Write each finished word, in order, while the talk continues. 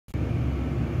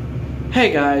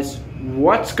Hey guys,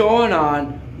 what's going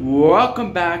on?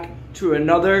 Welcome back to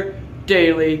another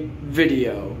daily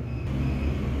video.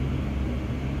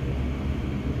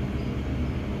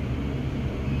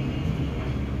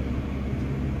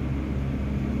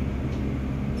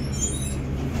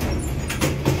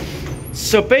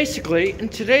 So basically, in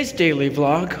today's daily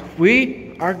vlog,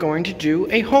 we are going to do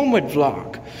a Homewood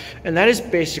vlog. And that is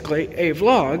basically a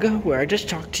vlog where I just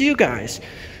talk to you guys.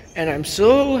 And I'm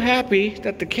so happy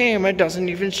that the camera doesn't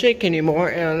even shake anymore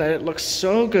and that it looks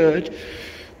so good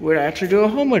when I actually do a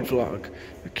Homewood vlog.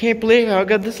 I can't believe how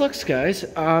good this looks, guys.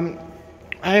 I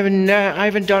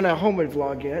haven't done a Homewood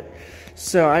vlog yet,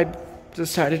 so I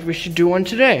decided we should do one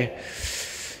today.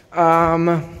 I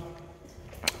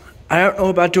don't know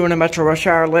about doing a Metro Rush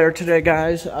Hour later today,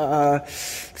 guys.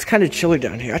 It's kind of chilly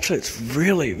down here. Actually, it's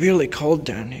really, really cold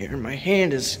down here. My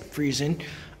hand is freezing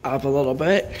up a little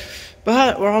bit.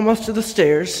 But we're almost to the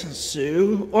stairs,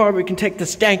 so, or we can take the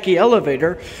stanky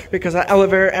elevator, because that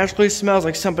elevator actually smells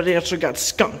like somebody actually got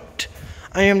skunked.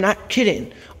 I am not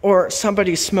kidding. Or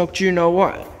somebody smoked you know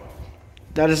what.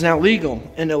 That is now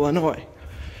legal in Illinois,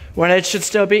 when it should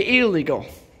still be illegal.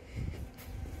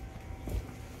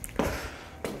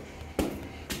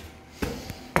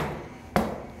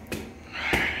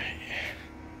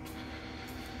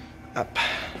 Up.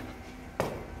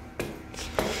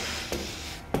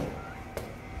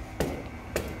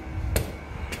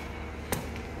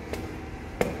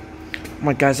 Oh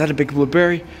my god, is that a big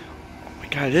blueberry? Oh my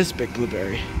god, it is a big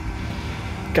blueberry.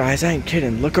 Guys, I ain't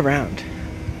kidding. Look around.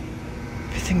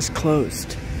 Everything's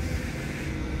closed.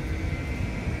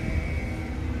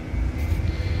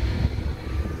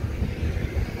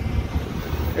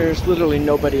 There's literally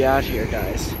nobody out here,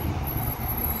 guys.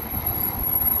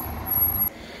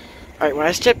 Alright, when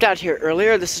I stepped out here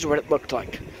earlier, this is what it looked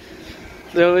like.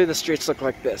 Literally, the streets look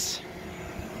like this.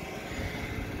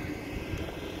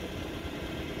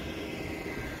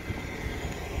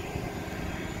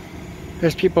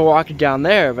 There's people walking down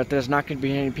there, but there's not going to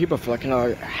be any people for like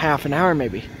another half an hour,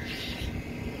 maybe.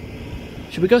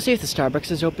 Should we go see if the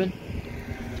Starbucks is open?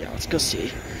 Yeah, let's go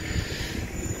see.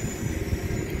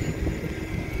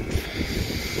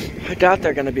 I doubt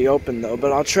they're going to be open, though,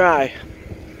 but I'll try.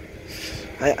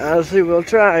 I honestly will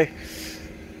try.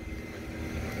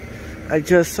 I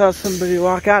just saw somebody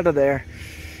walk out of there.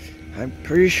 I'm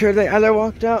pretty sure they either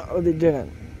walked out or they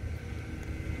didn't.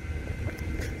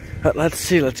 But let's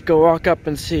see, let's go walk up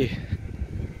and see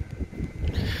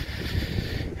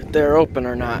if they're open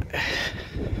or not.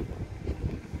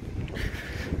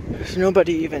 There's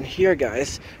nobody even here,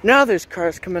 guys. Now there's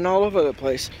cars coming all over the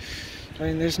place. I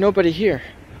mean, there's nobody here.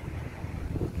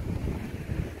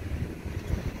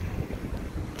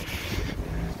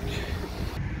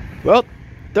 Well,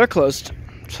 they're closed.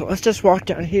 So let's just walk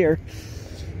down here.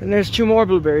 And there's 2 more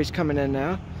blueberries coming in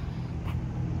now.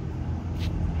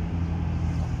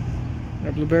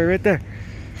 That blueberry right there.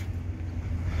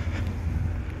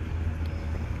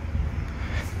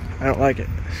 I don't like it.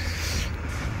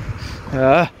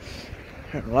 I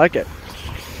don't like it.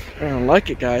 I don't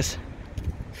like it, guys.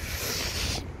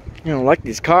 I don't like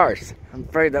these cars. I'm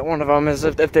afraid that one of them is,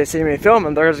 if they see me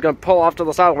filming, they're just going to pull off to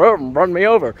the side of the road and run me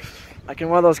over. Like in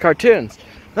one of those cartoons.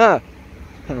 I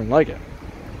don't like it.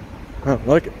 I don't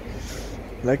like it.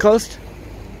 Are they closed?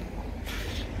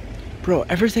 Bro,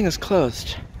 everything is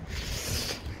closed.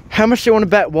 How much do you want to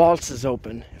bet Waltz is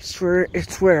open? I swear,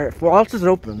 if Waltz is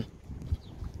open,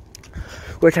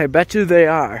 which I bet you they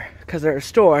are, because they're a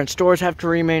store, and stores have to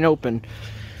remain open.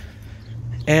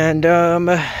 And,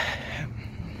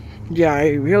 yeah, I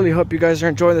really hope you guys are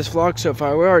enjoying this vlog so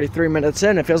far. We're already 3 minutes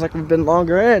in. It feels like we've been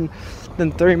longer in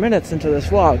than 3 minutes into this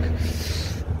vlog.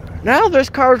 Now there's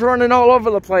cars running all over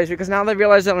the place, because now they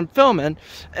realize that I'm filming,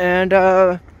 and,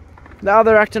 now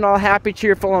they're acting all happy,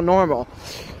 cheerful, and normal.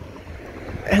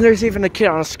 And there's even a kid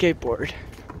on a skateboard.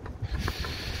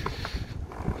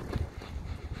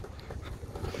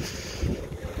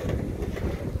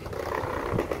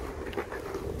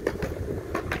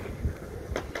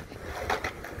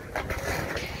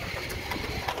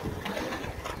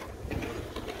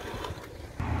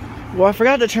 Well, I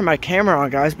forgot to turn my camera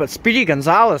on, guys, but Speedy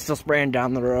Gonzalez just ran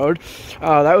down the road.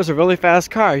 That was a really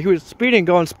fast car. He was speeding,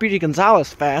 going Speedy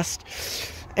Gonzalez fast,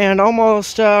 and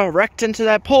almost wrecked into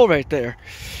that pole right there.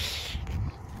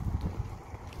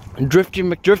 Drifty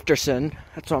McDrifterson,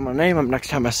 that's what I'm going to name him next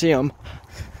time I see him.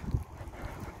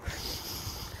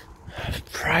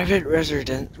 Private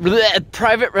residence.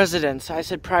 I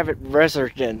said private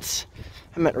residence.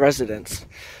 I meant residence.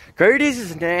 Grady's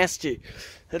is nasty.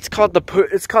 It's called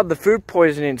the food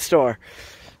poisoning store.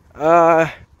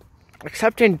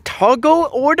 Accepting toggle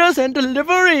orders and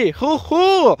delivery. Hoo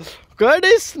hoo.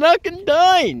 Friday snack and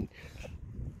dine.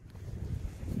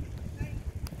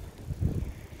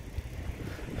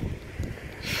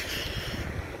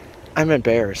 I'm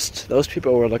embarrassed. Those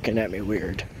people were looking at me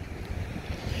weird.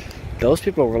 Those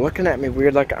people were looking at me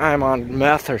weird like I'm on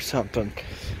meth or something.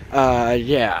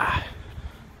 Yeah.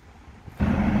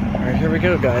 Alright, here we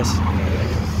go, guys.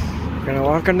 We're gonna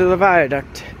walk under the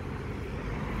viaduct.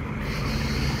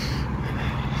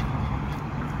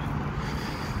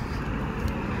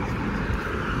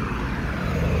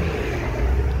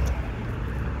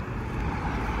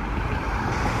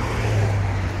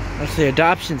 That's the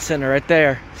adoption center right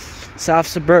there. South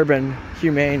Suburban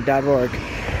Humane.org.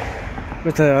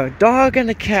 With a dog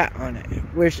and a cat on it,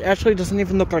 which actually doesn't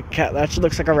even look like a cat. That actually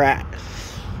looks like a rat.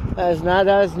 That is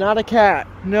not a cat.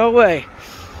 No way.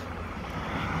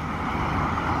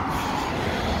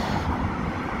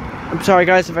 I'm sorry,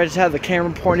 guys, if I just had the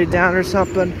camera pointed down or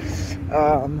something.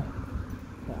 Oh,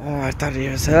 I thought he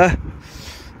was.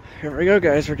 Here we go,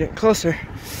 guys. We're getting closer.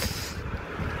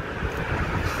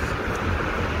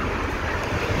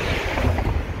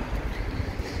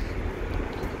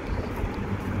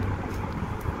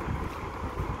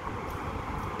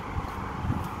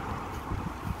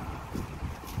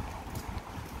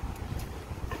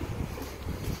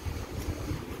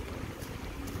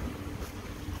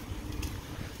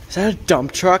 Is that a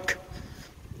dump truck?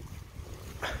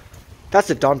 That's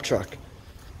a dump truck.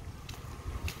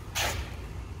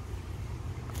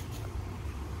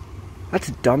 That's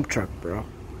a dump truck, bro.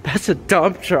 That's a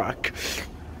dump truck.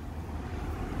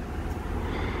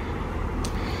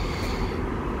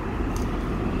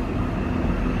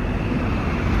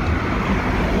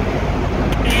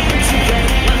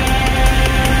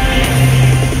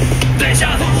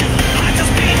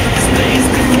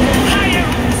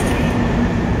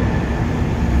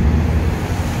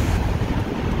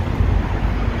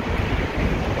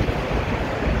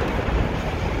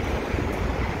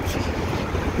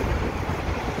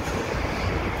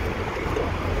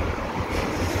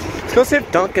 Let's go see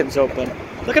if Dunkin's open.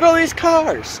 Look at all these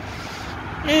cars.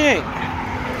 Dang.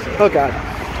 Oh God.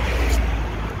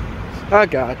 Oh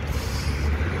God.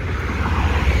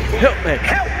 Help me.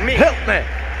 Help me. Help me.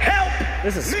 Help.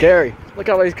 This is scary. Look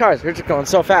at all these cars. They're just going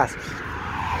so fast.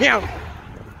 Yeah.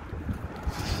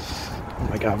 Oh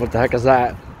my God, what the heck is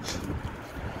that?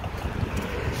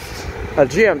 A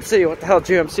GMC. What the hell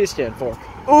GMC stand for?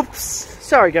 Oops.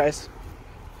 Sorry, guys.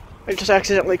 I just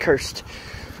accidentally cursed.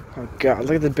 Oh God,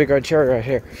 look at the big red cherry right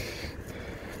here.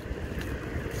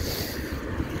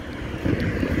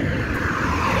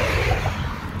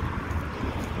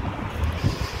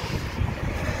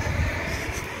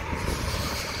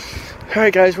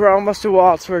 Alright guys, we're almost to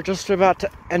Waltz. We're just about to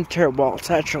enter Waltz,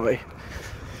 actually.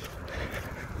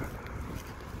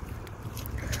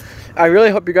 I really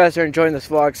hope you guys are enjoying this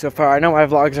vlog so far. I know my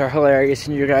vlogs are hilarious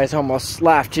and you guys almost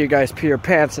laugh to you guys pee your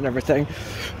pants and everything.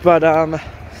 But,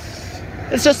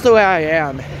 it's just the way I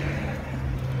am.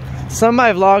 Some of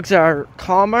my vlogs are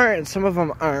calmer and some of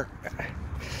them aren't.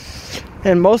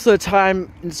 And most of the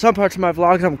time, in some parts of my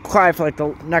vlogs, I'm quiet for like the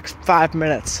next 5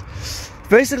 minutes.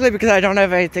 Basically because I don't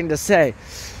have anything to say.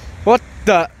 What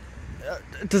the?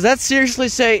 Does that seriously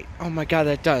say? Oh my God,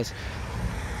 that does.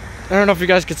 I don't know if you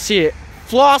guys could see it.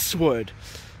 Flosswood.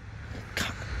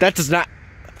 That does not.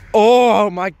 Oh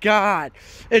my God.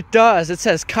 It does. It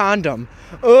says condom.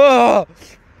 Ugh.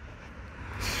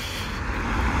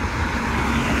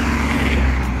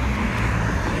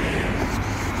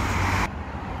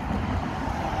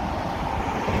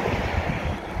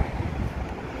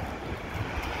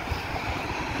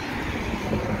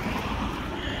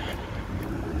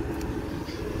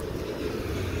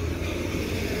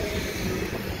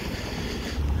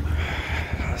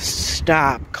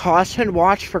 Stop. Caution,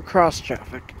 watch for cross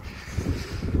traffic.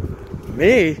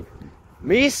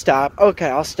 Me stop? Okay,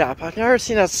 I'll stop. I've never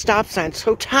seen a stop sign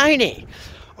so tiny.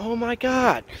 Oh my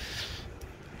God.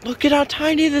 Look at how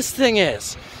tiny this thing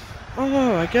is.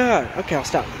 Oh my God. Okay, I'll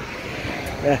stop.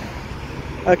 Yeah.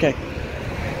 Okay.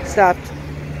 Stopped.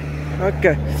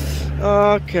 Okay.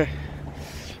 Okay.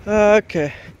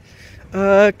 Okay.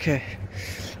 Okay.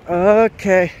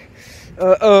 Okay.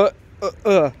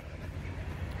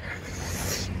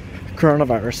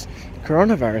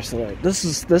 Coronavirusville. This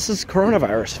is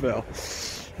Coronavirusville.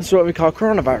 This is what we call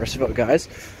Coronavirusville, guys.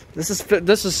 This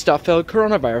is stuff-filled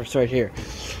coronavirus right here.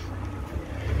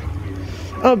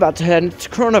 I'm about to head into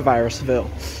Coronavirusville.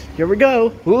 Here we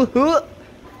go. Woo-hoo.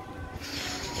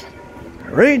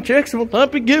 Rain checks will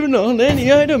not be given on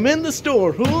any item in the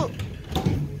store. Woo.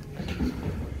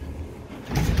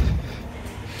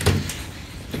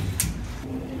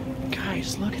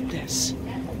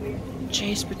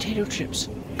 potato chips.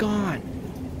 Gone.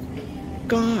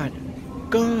 Gone.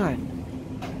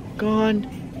 Gone.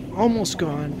 Gone. Almost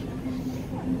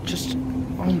gone. Just,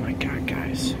 oh my God,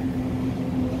 guys.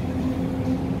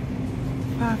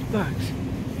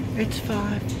 $5. It's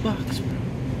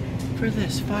 $5 for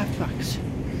this. $5.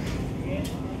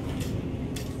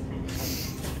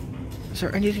 Is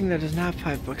there anything that is not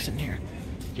 $5 in here?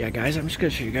 Yeah, guys, I'm just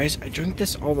gonna show you guys. I drink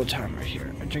this all the time right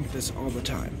here. I drink this all the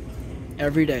time.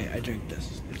 Every day I drink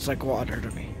this. It's like water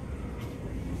to me.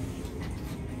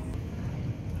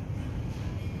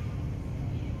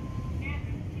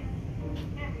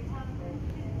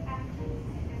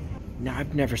 Now,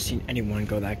 I've never seen anyone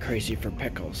go that crazy for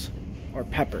pickles or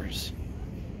peppers.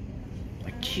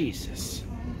 Like, Jesus.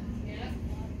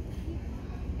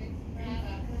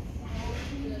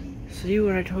 See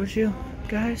what I told you,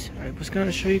 guys? I was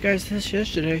gonna show you guys this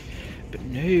yesterday, but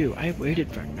no, I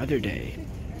waited for another day.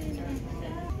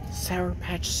 Sour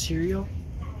Patch cereal?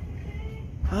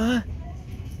 Huh?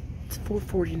 It's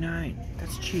 $4.49.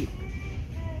 That's cheap.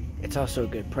 It's also a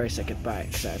good price. I could buy it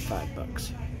because I have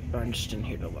 $5. But I'm just in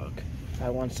here to look. If I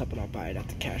want something, I'll buy it at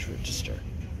the cash register.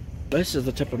 This is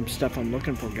the type of stuff I'm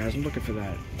looking for, guys. I'm looking for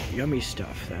that yummy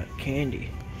stuff, that candy.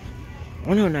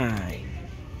 $109.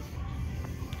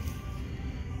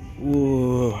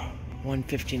 Ooh,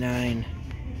 $159.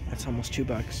 That's almost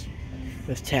 $2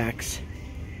 with tax.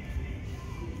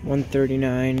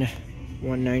 $139,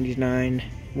 $199,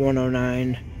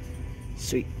 $109.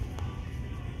 Sweet.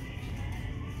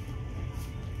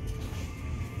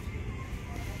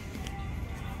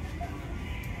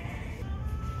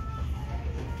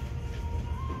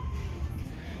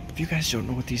 If you guys don't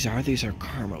know what these are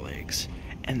caramel eggs.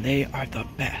 And they are the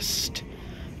best.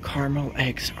 Caramel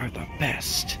eggs are the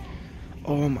best.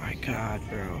 Oh my God,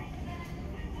 bro.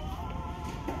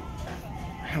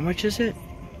 How much is it?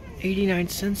 89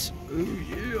 cents? Ooh,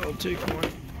 yeah, I'll take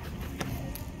one.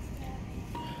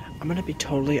 I'm gonna be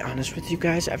totally honest with you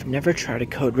guys. I've never tried a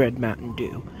Code Red Mountain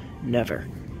Dew. Never.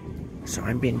 So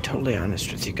I'm being totally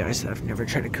honest with you guys that I've never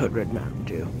tried a Code Red Mountain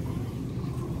Dew.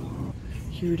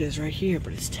 Here it is right here,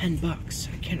 but it's $10.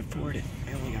 I can't afford it.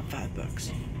 I only got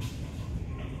 $5.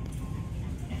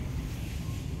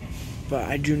 But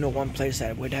I do know one place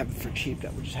that would have it for cheap,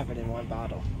 that would just have it in one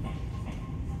bottle.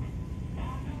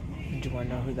 And do you want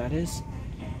to know who that is?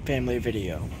 Family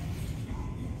Video.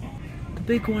 The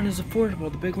big one is affordable.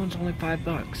 The big one's only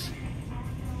 $5.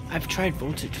 I've tried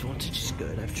Voltage. Voltage is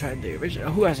good. I've tried the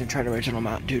original. Who hasn't tried original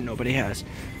Mountain Dew? Nobody has.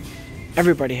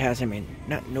 Everybody has. I mean,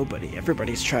 not nobody.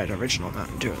 Everybody's tried original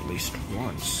Mountain Dew at least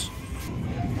once.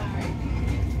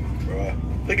 Bruh,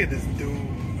 look at this dude.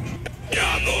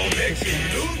 Y'all gonna make me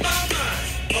lose my mind.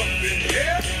 Up in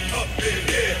here, up in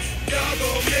here. Y'all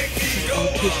gonna make me go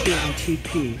tissue and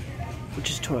TP, which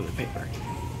is toilet paper.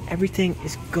 Everything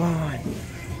is gone.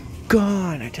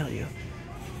 Gone, I tell you.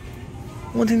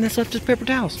 One thing that's left is paper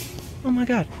towels. Oh my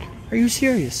God. Are you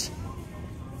serious?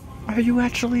 Are you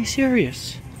actually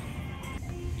serious?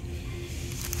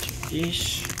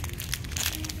 Yeesh.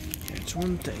 That's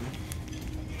one thing.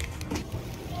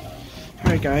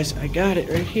 Alright guys, I got it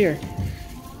right here.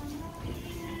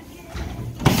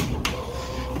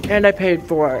 And I paid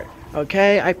for it.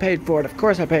 Okay, I paid for it. Of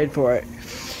course I paid for it.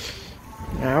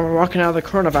 Now we're walking out of the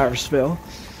coronavirusville.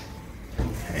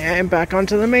 And back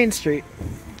onto the main street.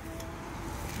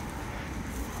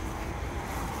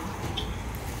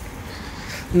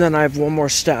 And then I have one more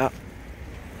stop.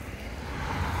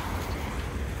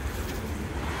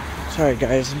 Sorry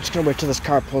guys, I'm just gonna wait till this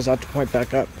car pulls out to point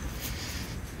back up.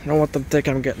 I don't want them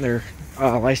thinking I'm getting their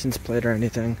license plate or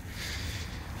anything.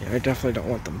 Yeah, I definitely don't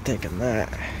want them thinking that.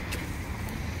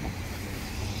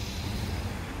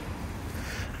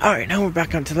 Alright, now we're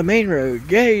back onto the main road.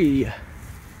 Yay!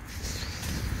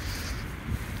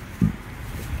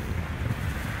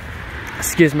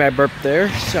 Excuse me, I burped there.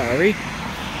 Sorry.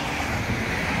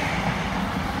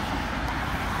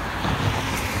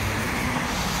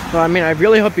 Well, I mean, I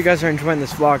really hope you guys are enjoying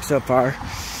this vlog so far.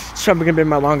 It's probably going to be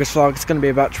my longest vlog. It's going to be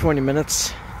about 20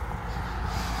 minutes.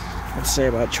 I'd say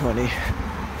about 20.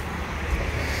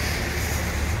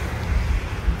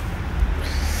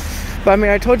 But I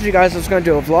mean, I told you guys I was going to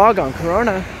do a vlog on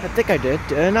Corona. I think I did,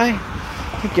 didn't I?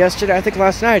 I think yesterday, I think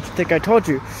last night, I think I told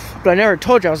you. But I never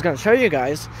told you I was going to show you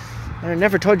guys. And I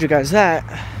never told you guys that.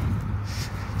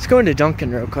 Let's go into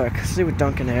Dunkin' real quick. See what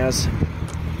Dunkin' has.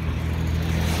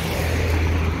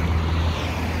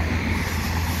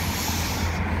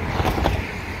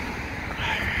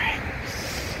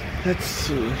 Let's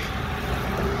see.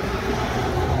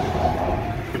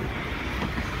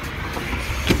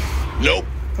 Nope.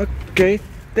 Okay,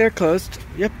 they're closed.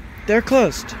 Yep, they're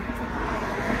closed.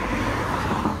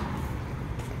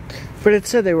 But it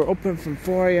said they were open from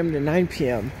 4 a.m. to 9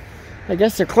 p.m. I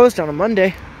guess they're closed on a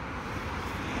Monday.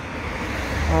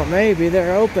 Or maybe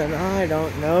they're open. I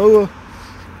don't know.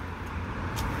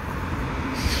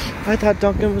 I thought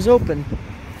Dunkin' was open.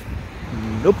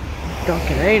 Nope.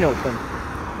 Dunkin' ain't open.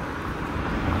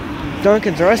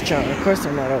 Dunkin's a restaurant. Of course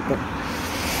they're not open.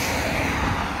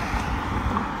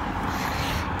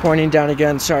 Pointing down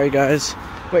again. Sorry, guys.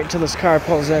 Wait until this car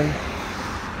pulls in.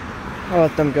 I'll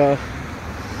let them go.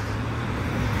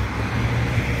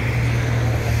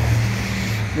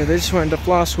 Yeah, they just went into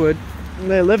Flosswood.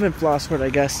 They live in Flosswood, I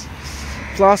guess.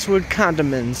 Flosswood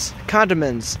Condomins.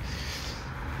 Condomins.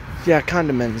 Yeah,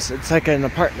 Condomins. It's like an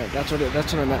apartment. That's what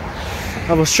I meant.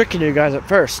 I was tricking you guys at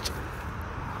first.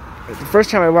 The first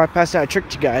time I walked past that, I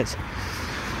tricked you guys.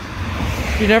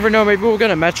 You never know. Maybe we'll get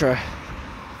a Metro.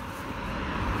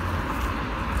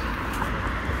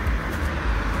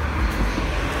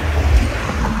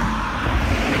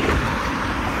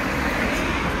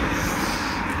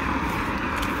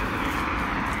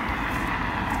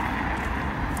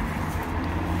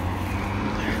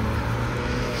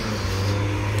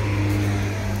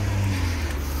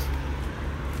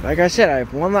 Like I said, I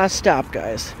have one last stop,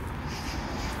 guys.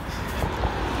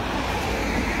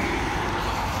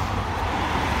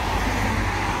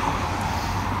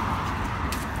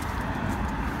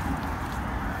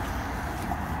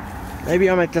 Maybe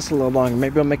I'll make this a little longer.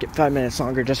 Maybe I'll make it 5 minutes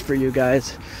longer just for you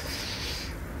guys.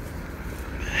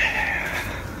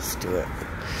 Let's do it.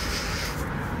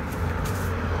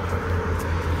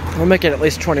 I'll make it at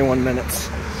least 21 minutes.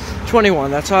 21,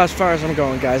 that's as far as I'm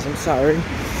going, guys. I'm sorry.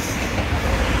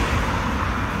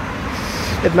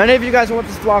 If many of you guys want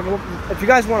this vlog, if you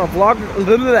guys want a vlog,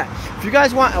 if you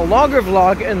guys want a longer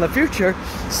vlog in the future,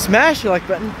 smash the like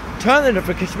button, turn the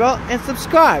notification bell, and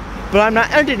subscribe. But I'm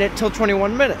not ending it till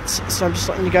 21 minutes, so I'm just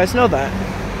letting you guys know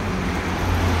that.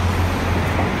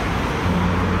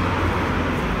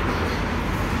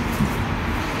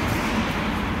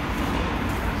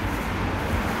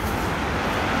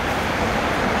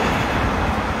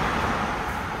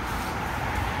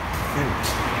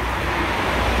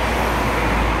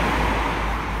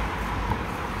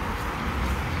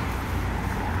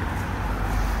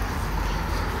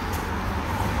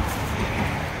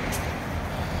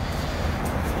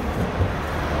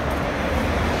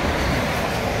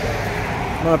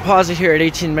 I'm gonna pause it here at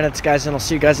 18 minutes, guys, and I'll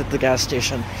see you guys at the gas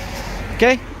station.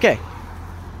 Okay? Okay.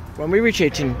 When we reach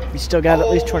 18, we still got at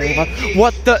least 20 minutes.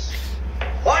 What the?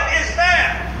 What is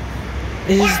that?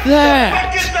 Is what that? The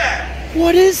fuck is that?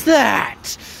 What is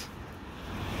that?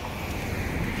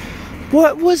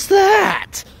 What was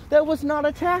that? That was not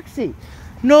a taxi.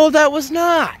 No, that was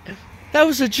not. That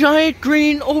was a giant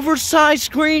green,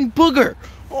 oversized green booger.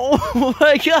 Oh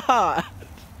my god.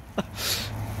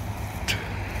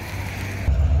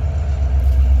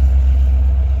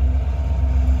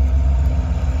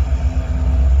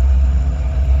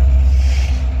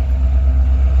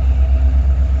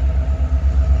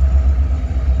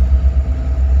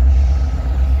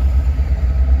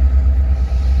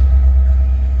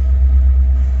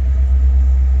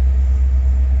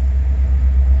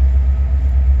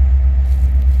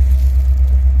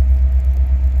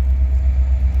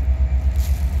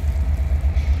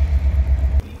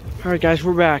 Alright guys,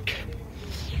 we're back.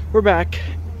 We're back.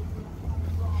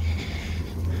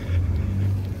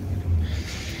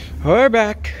 We're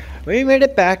back. We made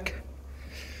it back.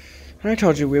 I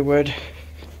told you we would.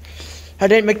 I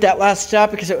didn't make that last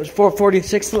stop because it was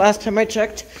 4:46 the last time I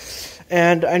checked.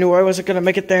 And I knew I wasn't going to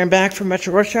make it there and back for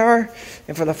Metro Rush Hour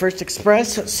and for the first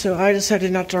express, so I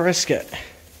decided not to risk it.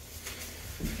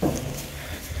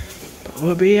 But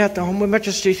we'll be at the Homewood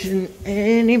Metro Station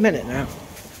any minute now.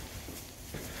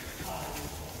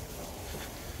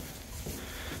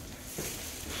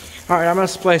 Alright, I'm going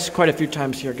to splice quite a few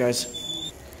times here,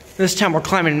 guys. This time we're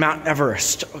climbing Mount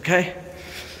Everest, okay?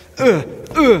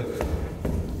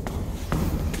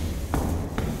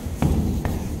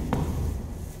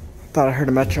 Thought I heard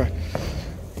a Metro.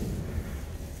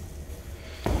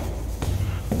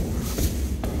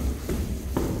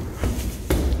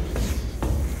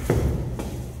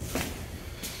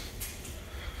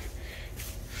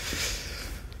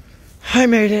 I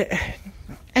made it.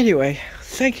 Anyway,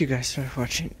 thank you guys for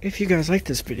watching. If you guys like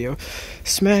this video,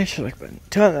 smash the like button,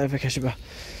 turn the notification bell,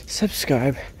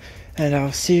 subscribe, and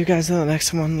I'll see you guys in the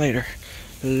next one later.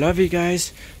 Love you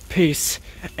guys, peace,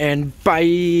 and bye.